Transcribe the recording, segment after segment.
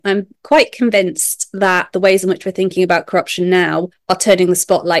I'm quite convinced that the ways in which we're thinking about corruption now are turning the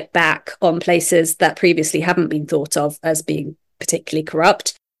spotlight back on places that previously haven't been thought of as being particularly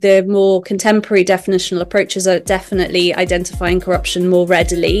corrupt. The more contemporary definitional approaches are definitely identifying corruption more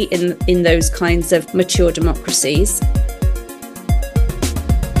readily in those kinds of mature democracies.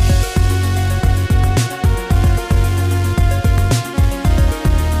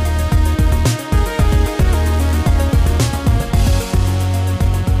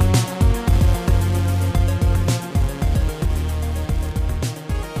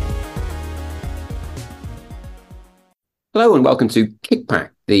 Hello and welcome to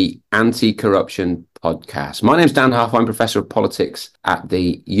Kickback, the anti-corruption podcast. My name's Dan Huff. I'm Professor of Politics at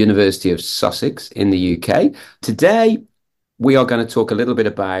the University of Sussex in the UK. Today, we are going to talk a little bit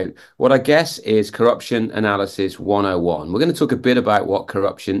about what I guess is Corruption Analysis 101. We're going to talk a bit about what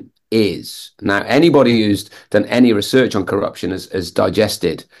corruption is. Now, anybody who's done any research on corruption has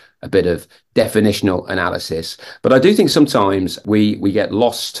digested a bit of definitional analysis. But I do think sometimes we get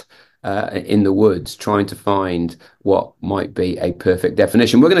lost in the woods trying to find what might be a perfect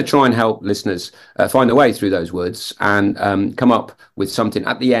definition. We're going to try and help listeners find their way through those woods and come up with something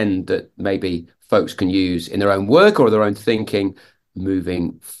at the end that maybe folks can use in their own work or their own thinking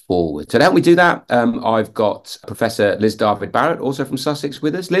moving forward. So to help me do that, I've got Professor Liz David-Barrett, also from Sussex,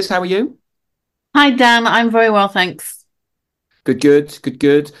 with us. Liz, how are you? Hi, Dan. I'm very well, thanks.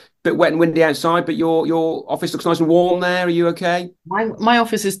 Good. Bit wet and windy outside, but your office looks nice and warm there. Are you okay? My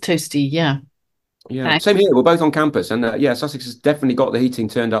office is toasty, yeah. Yeah, Thanks. Same here. We're both on campus, and Sussex has definitely got the heating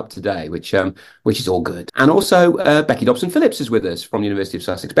turned up today, which is all good. And also, Becky Dobson-Phillips is with us from the University of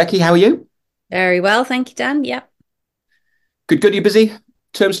Sussex. Becky, how are you? Very well, thank you, Dan. Yep. Good. Are you busy?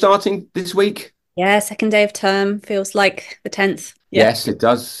 Term starting this week? Yeah, second day of term feels like the 10th. Yeah. Yes, it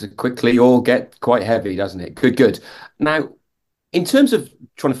does. Quickly all get quite heavy, doesn't it? Good. Now, in terms of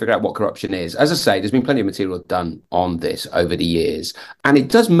trying to figure out what corruption is, as I say, there's been plenty of material done on this over the years. And it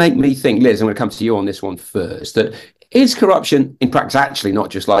does make me think, Liz, I'm going to come to you on this one first, that is corruption in practice actually not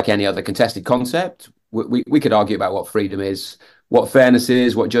just like any other contested concept? We could argue about what freedom is, what fairness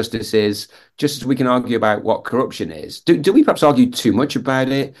is, what justice is, just as we can argue about what corruption is. Do we perhaps argue too much about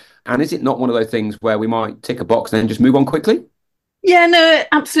it? And is it not one of those things where we might tick a box and then just move on quickly? Yeah, no,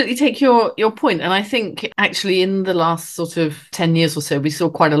 absolutely take your point. And I think actually in the last sort of 10 years or so, we saw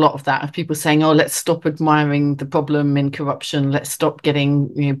quite a lot of that, of people saying, oh, let's stop admiring the problem in corruption. Let's stop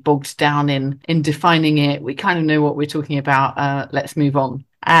getting bogged down in defining it. We kind of know what we're talking about. Let's move on.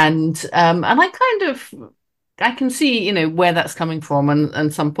 And I can see, where that's coming from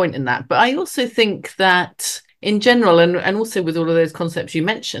and some point in that. But I also think that in general, and also with all of those concepts you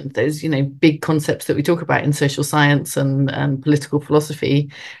mentioned, those, big concepts that we talk about in social science and political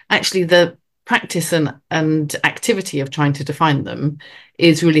philosophy, actually the practice and activity of trying to define them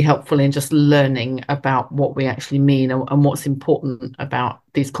is really helpful in just learning about what we actually mean and what's important about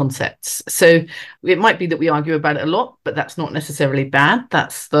these concepts. So it might be that we argue about it a lot, but that's not necessarily bad.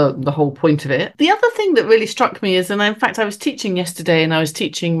 That's the whole point of it. The other thing that really struck me is, and in fact, I was teaching yesterday and I was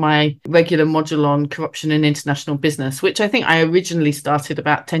teaching my regular module on corruption in international business, which I think I originally started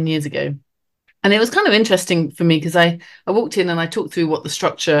about 10 years ago. And it was kind of interesting for me because I walked in and I talked through what the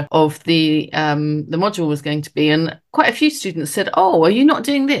structure of the module was going to be. And quite a few students said, oh, are you not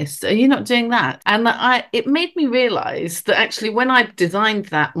doing this? Are you not doing that? And it made me realize that actually when I designed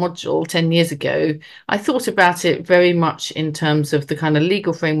that module 10 years ago, I thought about it very much in terms of the kind of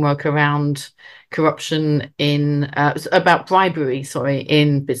legal framework around corruption about bribery,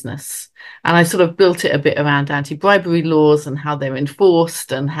 in business. And I sort of built it a bit around anti-bribery laws and how they're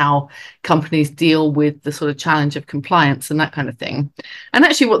enforced and how companies deal with the sort of challenge of compliance and that kind of thing. And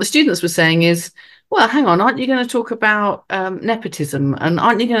actually what the students were saying is, well, hang on, aren't you going to talk about nepotism? And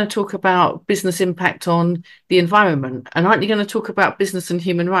aren't you going to talk about business impact on the environment? And aren't you going to talk about business and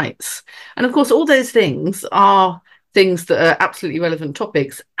human rights? And of course, all those things are things that are absolutely relevant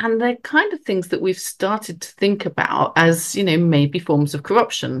topics. And they're kind of things that we've started to think about as, maybe forms of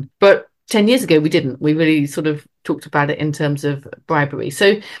corruption. But 10 years ago, we didn't. We really sort of talked about it in terms of bribery.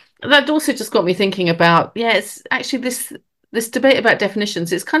 So that also just got me thinking about, it's actually this debate about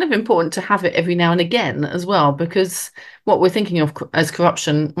definitions. It's kind of important to have it every now and again as well, because what we're thinking of as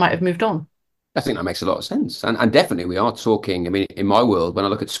corruption might have moved on. I think that makes a lot of sense. And definitely we are talking, in my world, when I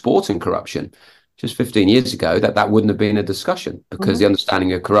look at sporting corruption, just 15 years ago, that wouldn't have been a discussion because the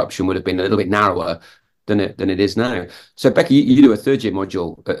understanding of corruption would have been a little bit narrower than it is now. So, Becky, you do a third year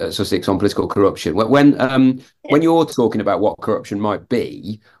module at Sussex on political corruption. When you're talking about what corruption might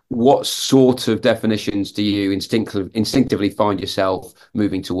be, what sort of definitions do you instinctively find yourself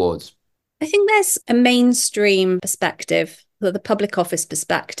moving towards? I think there's a mainstream perspective the public office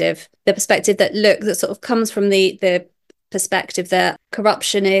perspective, the perspective that sort of comes from the perspective that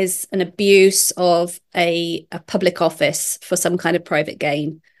corruption is an abuse of a public office for some kind of private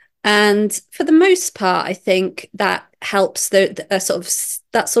gain. And for the most part, I think that helps that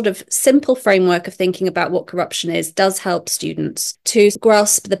sort of simple framework of thinking about what corruption is does help students to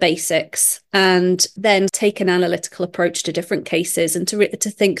grasp the basics and then take an analytical approach to different cases and to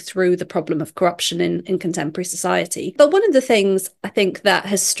think through the problem of corruption in contemporary society. But one of the things I think that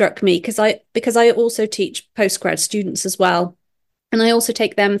has struck me, because I also teach postgrad students as well, and I also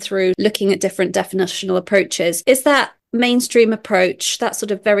take them through looking at different definitional approaches, is that mainstream approach, that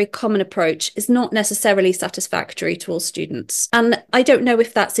sort of very common approach, is not necessarily satisfactory to all students. And I don't know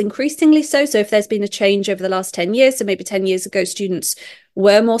if that's increasingly so. So if there's been a change over the last 10 years, so maybe 10 years ago, students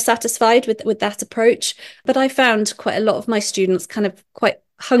were more satisfied with that approach. But I found quite a lot of my students kind of quite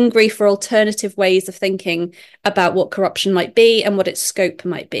hungry for alternative ways of thinking about what corruption might be and what its scope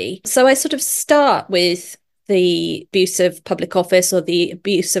might be. So I sort of start with the abuse of public office or the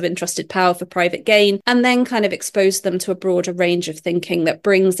abuse of entrusted power for private gain, and then kind of expose them to a broader range of thinking that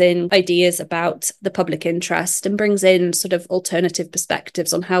brings in ideas about the public interest and brings in sort of alternative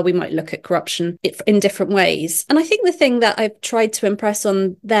perspectives on how we might look at corruption in different ways. And I think the thing that I've tried to impress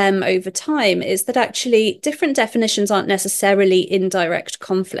on them over time is that actually different definitions aren't necessarily in direct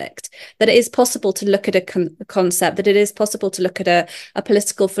conflict, that it is possible to look at a concept, that it is possible to look at a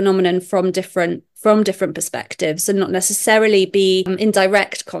political phenomenon from different perspectives and not necessarily be in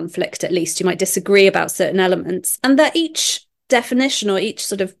direct conflict. At least you might disagree about certain elements, and that each definition or each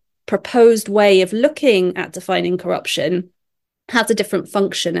sort of proposed way of looking at defining corruption has a different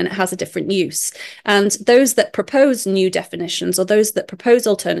function and it has a different use. And those that propose new definitions or those that propose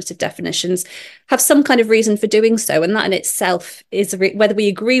alternative definitions have some kind of reason for doing so. And that in itself is, whether we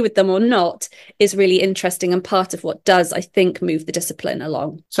agree with them or not, is really interesting and part of what does, I think, move the discipline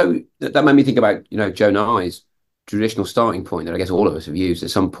along. So that made me think about, Joe Nye's traditional starting point that I guess all of us have used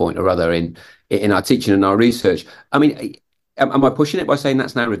at some point or other in our teaching and our research. I mean, am I pushing it by saying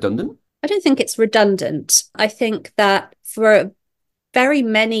that's now redundant? I don't think it's redundant. I think that for very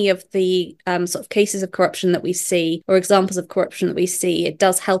many of the sort of cases of corruption that we see or examples of corruption that we see, it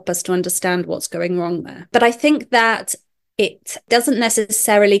does help us to understand what's going wrong there. But I think that it doesn't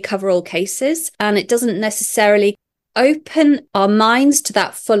necessarily cover all cases, and it doesn't necessarily open our minds to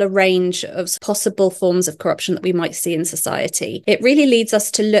that fuller range of possible forms of corruption that we might see in society. It really leads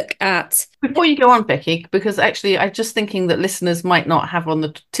us to look at... Before you go on, Becky, because actually I'm just thinking that listeners might not have on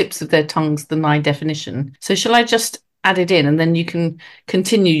the tips of their tongues the Nye definition. So shall I just add it in and then you can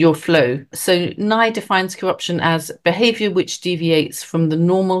continue your flow? So Nye defines corruption as behaviour which deviates from the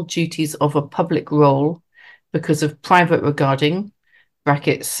normal duties of a public role because of private regarding,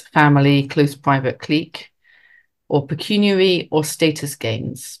 brackets, family, close private clique, or pecuniary or status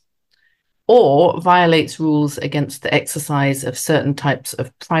gains, or violates rules against the exercise of certain types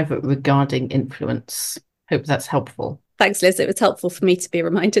of private regarding influence. Hope that's helpful. Thanks, Liz. It was helpful for me to be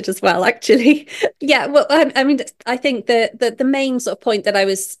reminded as well, actually. Yeah, well, I mean, I think the main sort of point that I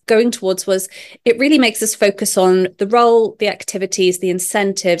was going towards was it really makes us focus on the role, the activities, the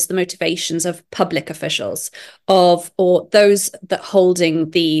incentives, the motivations of public officials, or those that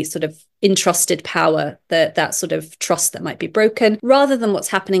holding the sort of entrusted power, that sort of trust that might be broken, rather than what's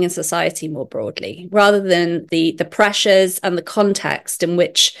happening in society more broadly, rather than the pressures and the context in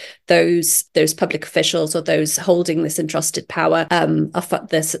which those public officials or those holding this entrusted power are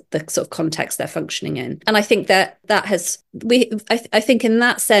the sort of context they're functioning in. And I think that has I think in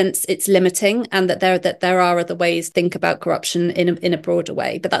that sense it's limiting, and that there are other ways to think about corruption in a broader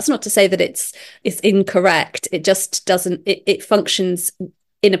way. But that's not to say that it's incorrect. It just doesn't. It functions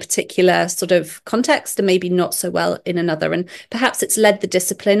in a particular sort of context and maybe not so well in another. And perhaps it's led the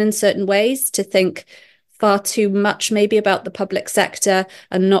discipline in certain ways to think far too much maybe about the public sector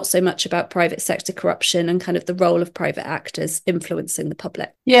and not so much about private sector corruption and kind of the role of private actors influencing the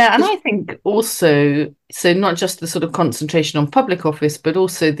public. Yeah, and I think also, so not just the sort of concentration on public office, but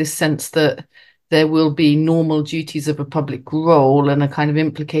also this sense that there will be normal duties of a public role and a kind of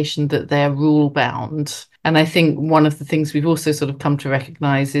implication that they're rule bound. And I think one of the things we've also sort of come to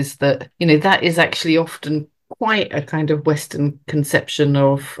recognise is that, that is actually often quite a kind of Western conception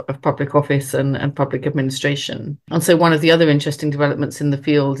of public office and public administration. And so one of the other interesting developments in the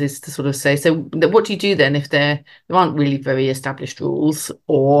field is to sort of say, so what do you do then if there aren't really very established rules,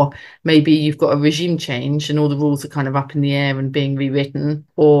 or maybe you've got a regime change and all the rules are kind of up in the air and being rewritten,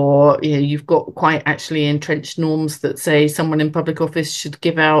 or you've got quite actually entrenched norms that say someone in public office should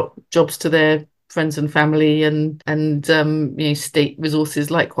give out jobs to their friends and family and state resources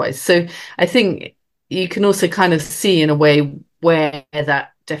likewise. So I think you can also kind of see in a way where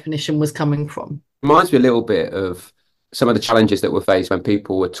that definition was coming from. Reminds me a little bit of some of the challenges that were faced when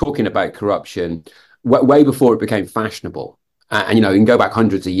people were talking about corruption way before it became fashionable. And, you can go back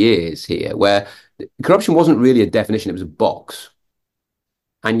hundreds of years here where corruption wasn't really a definition, it was a box.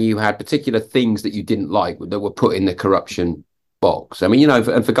 And you had particular things that you didn't like that were put in the corruption box. I mean,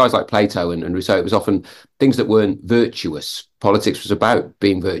 and for guys like Plato and Rousseau, it was often things that weren't virtuous. Politics was about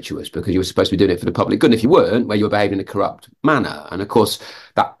being virtuous because you were supposed to be doing it for the public good. And if you weren't, well, you were behaving in a corrupt manner. And of course,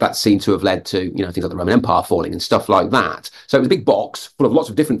 that seemed to have led to, things like the Roman Empire falling and stuff like that. So it was a big box full of lots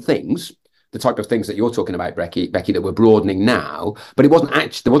of different things, the type of things that you're talking about, Becky, that we're broadening now. But there wasn't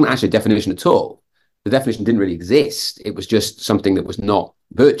actually a definition at all. The definition didn't really exist. It was just something that was not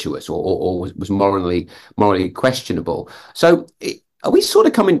virtuous or was morally questionable. So are we sort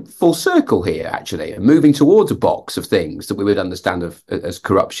of coming full circle here, actually, and moving towards a box of things that we would understand as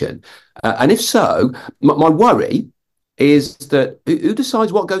corruption? And if so, my worry is that who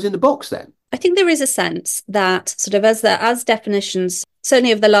decides what goes in the box then? I think there is a sense that sort of as definitions,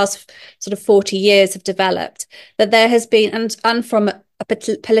 certainly over the last sort of 40 years have developed, that there has been, and from a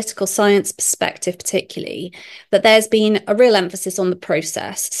political science perspective particularly, that there's been a real emphasis on the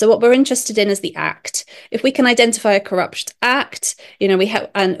process. So what we're interested in is the act. If we can identify a corrupt act, we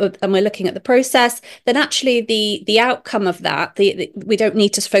have, and we're looking at the process, then actually the outcome of that, we don't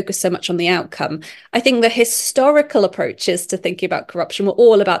need to focus so much on the outcome. I think the historical approaches to thinking about corruption were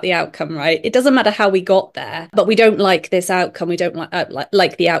all about the outcome, right? It doesn't matter how we got there, but we don't like this outcome. We don't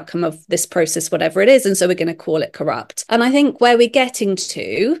like the outcome of this process, whatever it is. And so we're going to call it corrupt. And I think where we're getting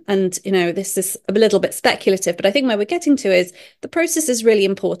to, and this is a little bit speculative, but I think where we're getting to is the process is really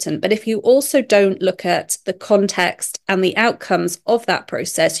important. But if you also don't look at the context and the outcomes of that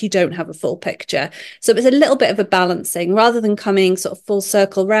process, you don't have a full picture. So it's a little bit of a balancing rather than coming sort of full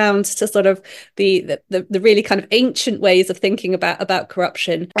circle round to sort of the really kind of ancient ways of thinking about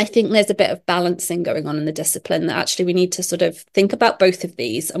corruption. I think there's a bit of balancing going on in the discipline that actually we need to sort of think about both of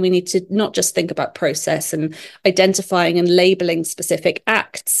these, and we need to not just think about process and identifying and labeling specific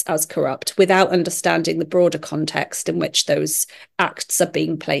acts as corrupt without understanding the broader context in which those acts are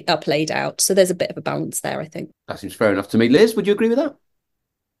being played out. So there's a bit of a balance there, I think. That seems fair enough to me. Liz, would you agree with that?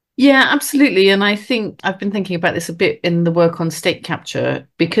 Yeah, absolutely. And I think I've been thinking about this a bit in the work on state capture,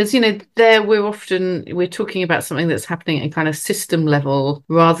 because, there we're talking about something that's happening at a kind of system level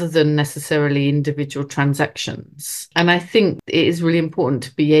rather than necessarily individual transactions. And I think it is really important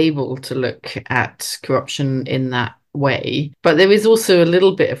to be able to look at corruption in that way. But there is also a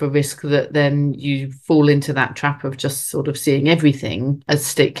little bit of a risk that then you fall into that trap of just sort of seeing everything as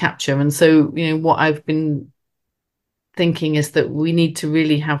state capture. And so, what I've been thinking is that we need to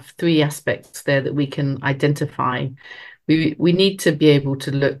really have three aspects there that we can identify. We need to be able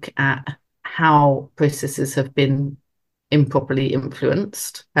to look at how processes have been improperly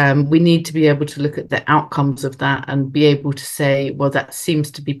influenced. We need to be able to look at the outcomes of that and be able to say, well, that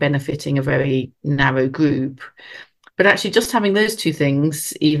seems to be benefiting a very narrow group. But actually just having those two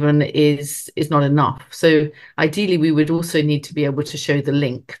things even is not enough. So ideally, we would also need to be able to show the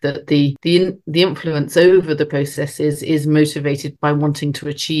link that the influence over the processes is motivated by wanting to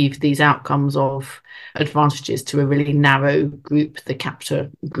achieve these outcomes of advantages to a really narrow group, the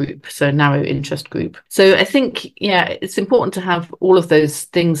captor group, so narrow interest group. So I think, it's important to have all of those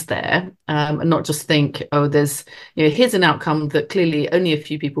things there, and not just think, there's, here's an outcome that clearly only a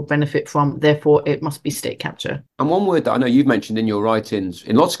few people benefit from, therefore it must be state capture. And one word that I know you've mentioned in your writings,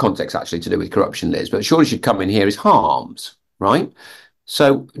 in lots of contexts actually to do with corruption, Liz, but surely should come in here, is harms, right?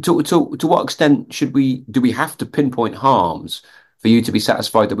 So to what extent do we have to pinpoint harms for you to be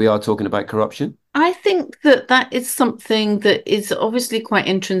satisfied that we are talking about corruption? I think that is something that is obviously quite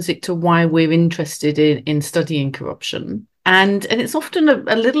intrinsic to why we're interested in studying corruption. And it's often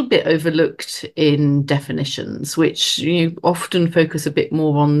a little bit overlooked in definitions, which often focus a bit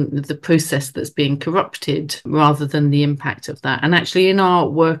more on the process that's being corrupted rather than the impact of that. And actually, in our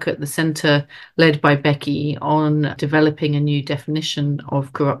work at the Centre, led by Becky, on developing a new definition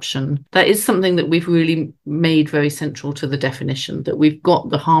of corruption, that is something that we've really made very central to the definition, that we've got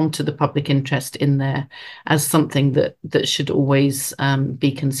the harm to the public interest in there as something that should always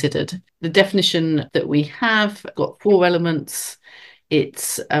be considered. The definition that we have got four elements.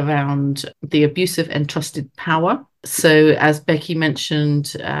 It's around the abuse of entrusted power. So as Becky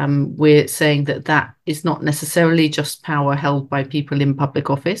mentioned, we're saying that is not necessarily just power held by people in public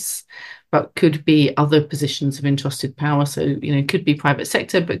office, but could be other positions of entrusted power. So, it could be private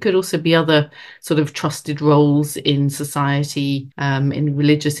sector, but could also be other sort of trusted roles in society, in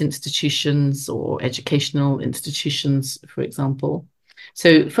religious institutions or educational institutions, for example.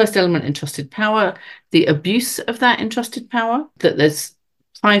 So first element, entrusted power, the abuse of that entrusted power, that there's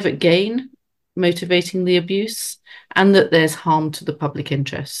private gain motivating the abuse, and that there's harm to the public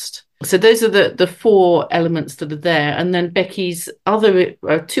interest. So those are the four elements that are there. And then Becky's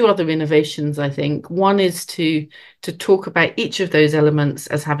two other innovations, I think. One is to talk about each of those elements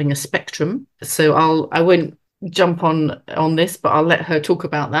as having a spectrum. So I won't jump on this, but I'll let her talk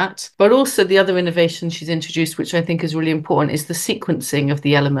about that. But also the other innovation she's introduced, which I think is really important, is the sequencing of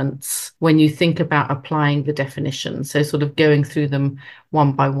the elements when you think about applying the definition. So sort of going through them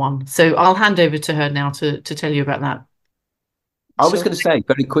one by one. So I'll hand over to her now to tell you about that. I was going to say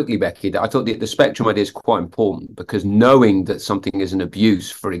very quickly, Becky, that I thought the spectrum idea is quite important, because knowing that something is an abuse,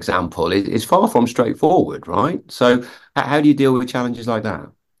 for example, is far from straightforward, right? So how do you deal with challenges like that?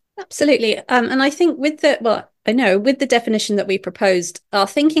 Absolutely. And I think with the definition that we proposed, our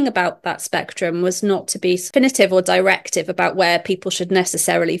thinking about that spectrum was not to be definitive or directive about where people should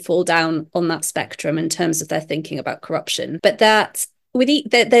necessarily fall down on that spectrum in terms of their thinking about corruption, but that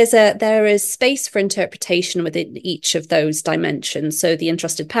there is space for interpretation within each of those dimensions. So the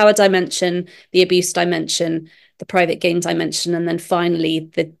entrusted power dimension, the abuse dimension, the private gain dimension, and then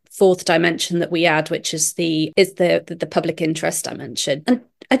finally the fourth dimension that we add, which is the public interest dimension. And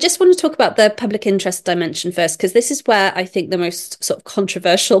I just want to talk about the public interest dimension first, because this is where I think the most sort of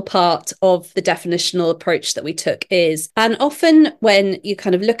controversial part of the definitional approach that we took is. And often when you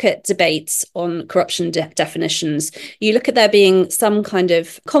kind of look at debates on corruption definitions, you look at there being some kind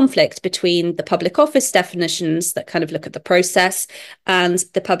of conflict between the public office definitions that kind of look at the process and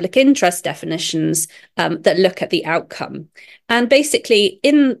the public interest definitions that look at the outcome. And basically,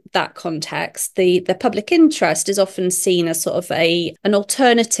 in that context, the public interest is often seen as sort of an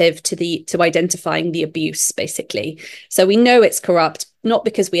alternative to identifying the abuse, basically. So we know it's corrupt, not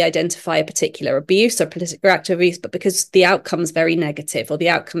because we identify a particular abuse or political act of abuse, but because the outcome's very negative, or the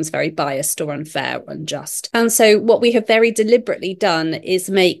outcome's very biased or unfair or unjust. And so what we have very deliberately done is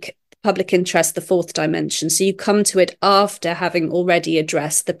make public interest the fourth dimension. So you come to it after having already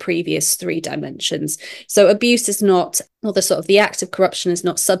addressed the previous three dimensions. So abuse is not, or the act of corruption is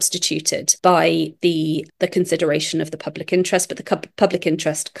not substituted by the consideration of the public interest, but the public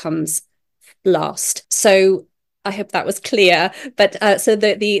interest comes last. So I hope that was clear. But so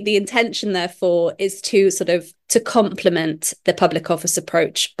the intention, therefore, is to complement the public office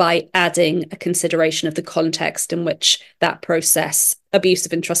approach by adding a consideration of the context in which that process, abuse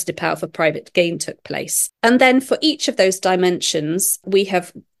of entrusted power for private gain, took place. And then for each of those dimensions,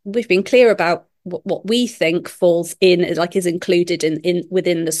 we've been clear about what we think falls in, is included in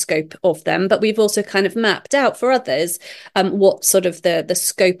within the scope of them, but we've also kind of mapped out for others what sort of the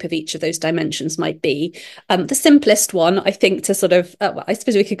scope of each of those dimensions might be. The simplest one, I think, to I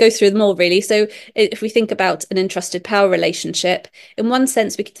suppose we could go through them all really. So if we think about an entrusted power relationship, in one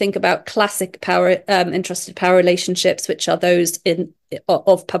sense we could think about classic entrusted power relationships, which are those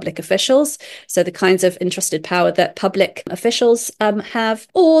of public officials, so the kinds of entrusted power that public officials have,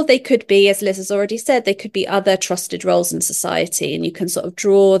 or they could be, as Liz has already said, they could be other trusted roles in society, and you can sort of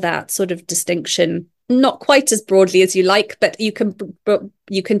draw that sort of distinction not quite as broadly as you like, but you can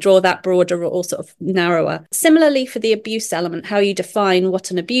draw that broader or sort of narrower. Similarly, for the abuse element, how you define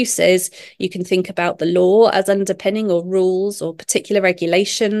what an abuse is, you can think about the law as underpinning, or rules or particular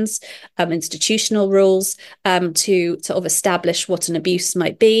regulations, institutional rules, to sort of establish what an abuse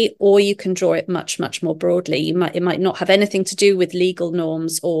might be, or you can draw it much, much more broadly. It might not have anything to do with legal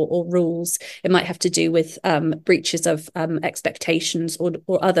norms or rules. It might have to do with breaches of expectations or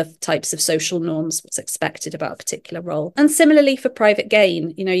other types of social norms, what's expected about a particular role. And similarly for private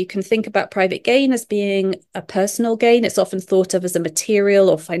gain, you can think about private gain as being a personal gain. It's often thought of as a material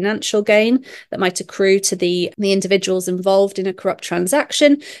or financial gain that might accrue to the individuals involved in a corrupt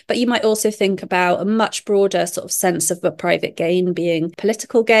transaction. But you might also think about a much broader sort of sense of a private gain being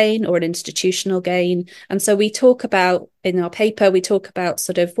political gain or an institutional gain. And so we talk about, in our paper, we talk about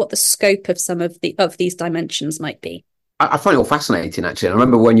sort of what the scope of some of these dimensions might be. I find it all fascinating, actually. I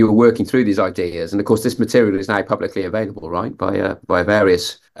remember when you were working through these ideas, and of course, this material is now publicly available, right, by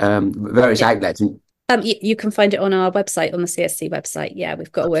various outlets. You can find it on our website, on the CSC website. Yeah,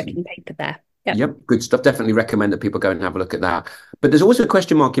 we've got a working paper there. Yep, good stuff. Definitely recommend that people go and have a look at that. But there's also a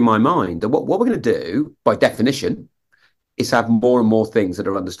question mark in my mind that what we're going to do, by definition, is have more and more things that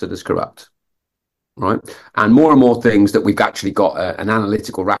are understood as corrupt, right? And more things that we've actually got an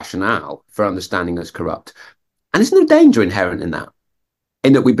analytical rationale for understanding as corrupt. And there's no danger inherent in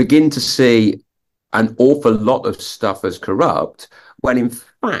that we begin to see an awful lot of stuff as corrupt, when in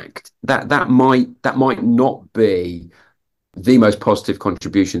fact that might not be the most positive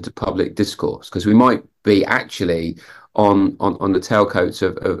contribution to public discourse, because we might be actually on the tailcoats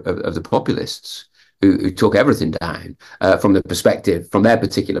of the populists who took everything down from their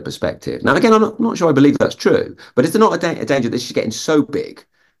particular perspective. Now, again, I'm not sure I believe that's true, but is there not a danger that this is getting so big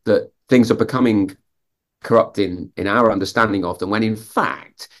that things are becoming corrupt in our understanding of them, when in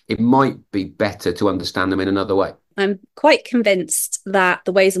fact it might be better to understand them in another way? I'm quite convinced that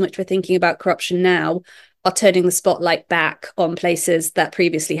the ways in which we're thinking about corruption now are turning the spotlight back on places that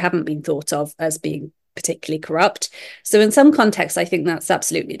previously haven't been thought of as being particularly corrupt. So in some contexts, I think that's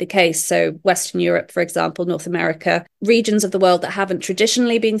absolutely the case. So Western Europe, for example, North America, regions of the world that haven't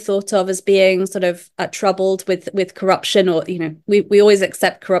traditionally been thought of as being sort of troubled with corruption, or, we always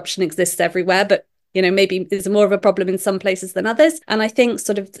accept corruption exists everywhere, but maybe there's more of a problem in some places than others. And I think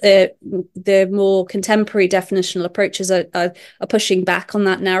sort of the more contemporary definitional approaches are pushing back on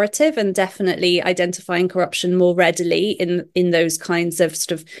that narrative and definitely identifying corruption more readily in those kinds of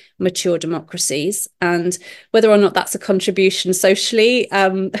sort of mature democracies. And whether or not that's a contribution socially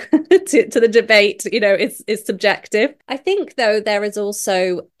to the debate, is subjective. I think, though, there is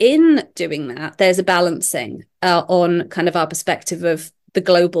also, in doing that, there's a balancing on kind of our perspective of the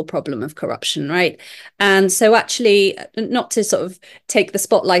global problem of corruption, right? And so actually, not to sort of take the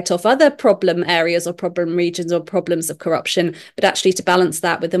spotlight off other problem areas or problem regions or problems of corruption, but actually to balance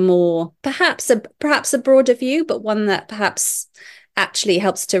that with a more, perhaps a broader view, but one that perhaps actually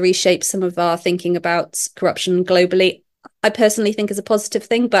helps to reshape some of our thinking about corruption globally. I personally think is a positive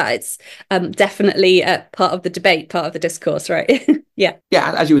thing, but it's definitely part of the debate, part of the discourse, right? Yeah.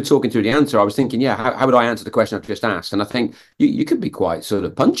 As you were talking through the answer, I was thinking, how would I answer the question I've just asked? And I think you could be quite sort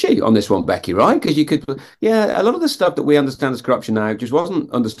of punchy on this one, Becky, right? Because you could, a lot of the stuff that we understand as corruption now just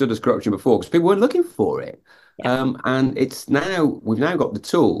wasn't understood as corruption before because people weren't looking for it. Yeah. And we've now got the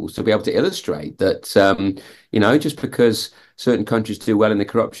tools to be able to illustrate that, just because certain countries do well in the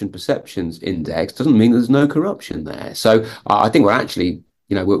corruption perceptions index doesn't mean there's no corruption there. So I think we're actually,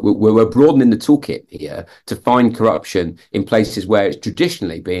 we're broadening the toolkit here to find corruption in places where it's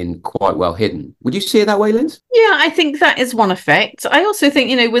traditionally been quite well hidden. Would you see it that way, Linz? Yeah, I think that is one effect. I also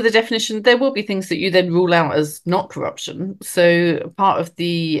think, with the definition, there will be things that you then rule out as not corruption. So part of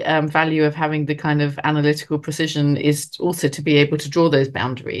the value of having the kind of analytical precision is also to be able to draw those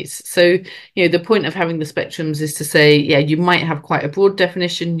boundaries. So, the point of having the spectrums is to say, you might have quite a broad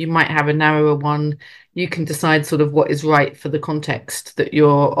definition, you might have a narrower one. You can decide sort of what is right for the context that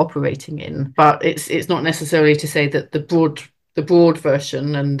you're operating in, but it's not necessarily to say that the broad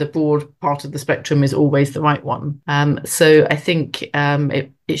version and the broad part of the spectrum is always the right one. So I think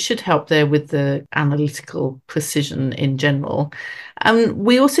it should help there with the analytical precision in general.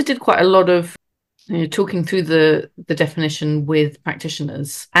 We also did quite a lot of talking through the definition with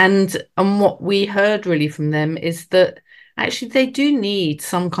practitioners, and what we heard really from them is that actually they do need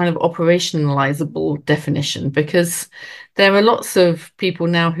some kind of operationalizable definition, because there are lots of people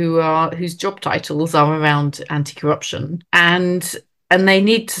now whose job titles are around anti-corruption, and they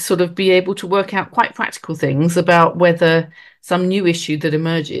need to sort of be able to work out quite practical things about whether some new issue that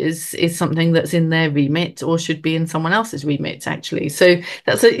emerges is something that's in their remit or should be in someone else's remit, actually. So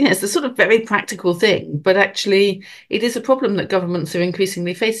that's it's a sort of very practical thing, but actually it is a problem that governments are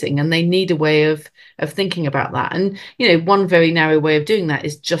increasingly facing, and they need a way of thinking about that. And, one very narrow way of doing that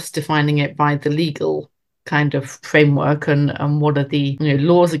is just defining it by the legal kind of framework and what are the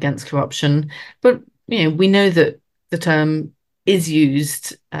laws against corruption. But, we know that the term is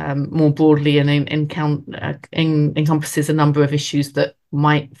used more broadly and encompasses a number of issues that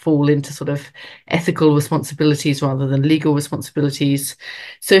might fall into sort of ethical responsibilities rather than legal responsibilities.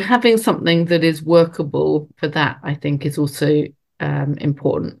 So having something that is workable for that, I think, is also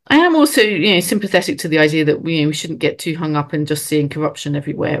important. I am also, sympathetic to the idea that we shouldn't get too hung up in just seeing corruption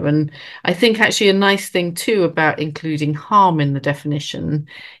everywhere. And I think actually a nice thing too about including harm in the definition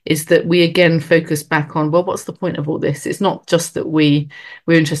is that we again focus back on, well, what's the point of all this? It's not just that we're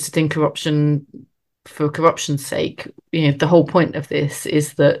interested in corruption for corruption's sake. The whole point of this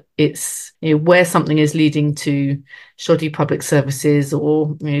is that it's where something is leading to shoddy public services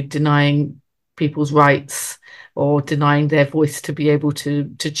or denying people's rights or denying their voice to be able to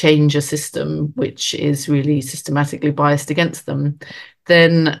change a system which is really systematically biased against them,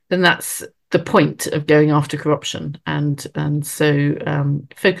 then that's the point of going after corruption. And so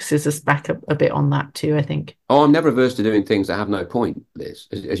focuses us back a bit on that too, I think. Oh, I'm never averse to doing things that have no point, Liz,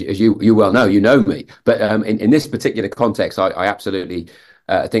 as you well know, me. But in this particular context, I absolutely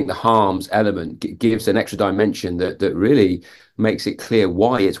think the harms element gives an extra dimension that really makes it clear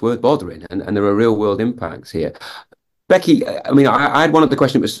why it's worth bothering, and there are real world impacts here. Becky, I had one of the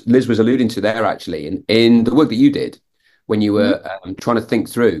questions Liz was alluding to there, actually, in the work that you did when you were trying to think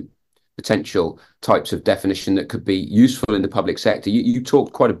through potential types of definition that could be useful in the public sector. You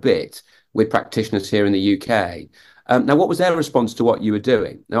talked quite a bit with practitioners here in the UK. Now, what was their response to what you were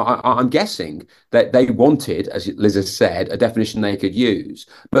doing? Now, I'm guessing that they wanted, as Liz has said, a definition they could use.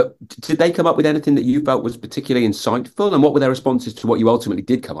 But did they come up with anything that you felt was particularly insightful? And what were their responses to what you ultimately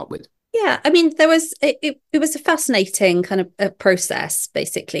did come up with? Yeah, I mean, it was a fascinating kind of process,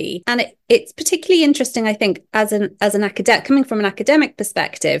 basically, and it's particularly interesting, I think, as an academic, coming from an academic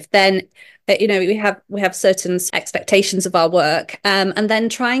perspective. Then, we have certain expectations of our work, and then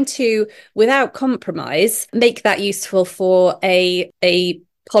trying to, without compromise, make that useful for a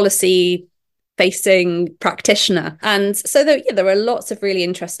policy facing practitioner. And so there were lots of really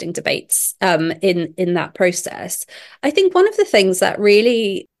interesting debates in that process. I think one of the things that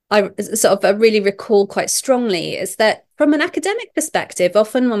really I really recall quite strongly is that from an academic perspective,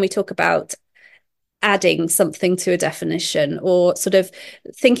 often when we talk about adding something to a definition or sort of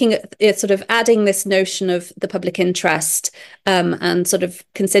thinking, sort of adding this notion of the public interest and sort of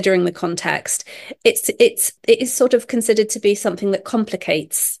considering the context, it is sort of considered to be something that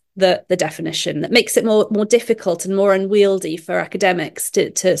complicates the definition, that makes it more difficult and more unwieldy for academics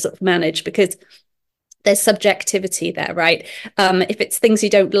to sort of manage, because there's subjectivity there, right? If it's things you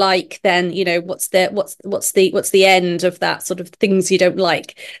don't like, then what's the end of that sort of things you don't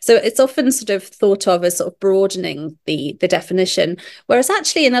like? So it's often sort of thought of as sort of broadening the definition. Whereas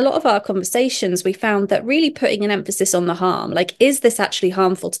actually in a lot of our conversations, we found that really putting an emphasis on the harm, like, is this actually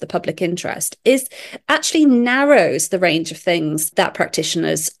harmful to the public interest, is actually narrows the range of things that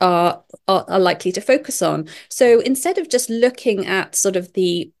practitioners are likely to focus on. So instead of just looking at sort of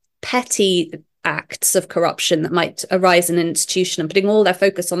the petty acts of corruption that might arise in an institution and putting all their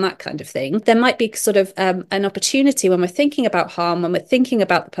focus on that kind of thing, there might be sort of an opportunity when we're thinking about harm, when we're thinking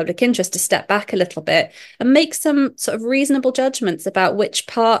about the public interest, to step back a little bit and make some sort of reasonable judgments about which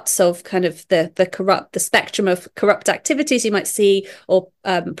parts of kind of the spectrum of corrupt activities you might see, or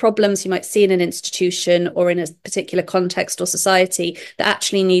problems you might see in an institution or in a particular context or society that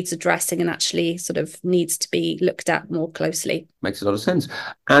actually needs addressing and actually sort of needs to be looked at more closely. Makes a lot of sense.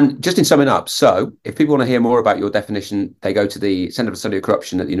 And just in summing up, so if people want to hear more about your definition, they go to the Centre for Study of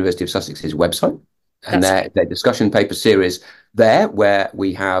Corruption at the University of Sussex's website, and their discussion paper series there, where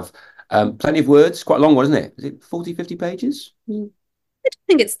we have plenty of words, quite a long one, isn't it? Is it 40, 50 pages? I don't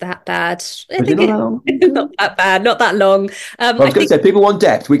think it's that bad. Is it not that bad, not that long. I was going to say, people want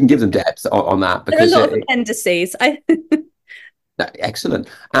depth. We can give them depth on that, because there are a lot of appendices. Excellent,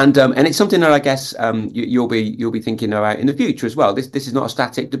 and it's something that I guess you'll be thinking about in the future as well. This is not a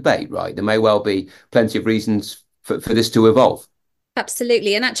static debate, right? There may well be plenty of reasons for this to evolve.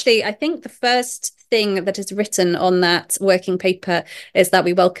 Absolutely. And actually, I think the first thing that is written on that working paper is that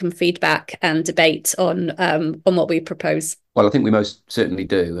we welcome feedback and debate on what we propose. Well, I think we most certainly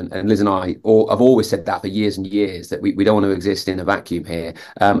do. And Liz and I have always said that for years and years, that we don't want to exist in a vacuum here.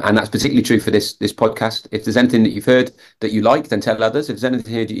 And that's particularly true for this podcast. If there's anything that you've heard that you like, then tell others. If there's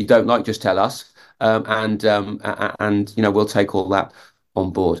anything here that you don't like, just tell us. And we'll take all that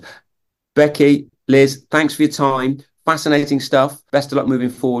on board. Becky, Liz, thanks for your time. Fascinating stuff. Best of luck moving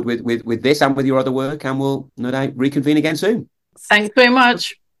forward with this and with your other work. And we'll no doubt reconvene again soon. Thanks very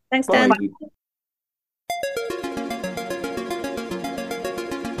much. Thanks, Dan. Bye.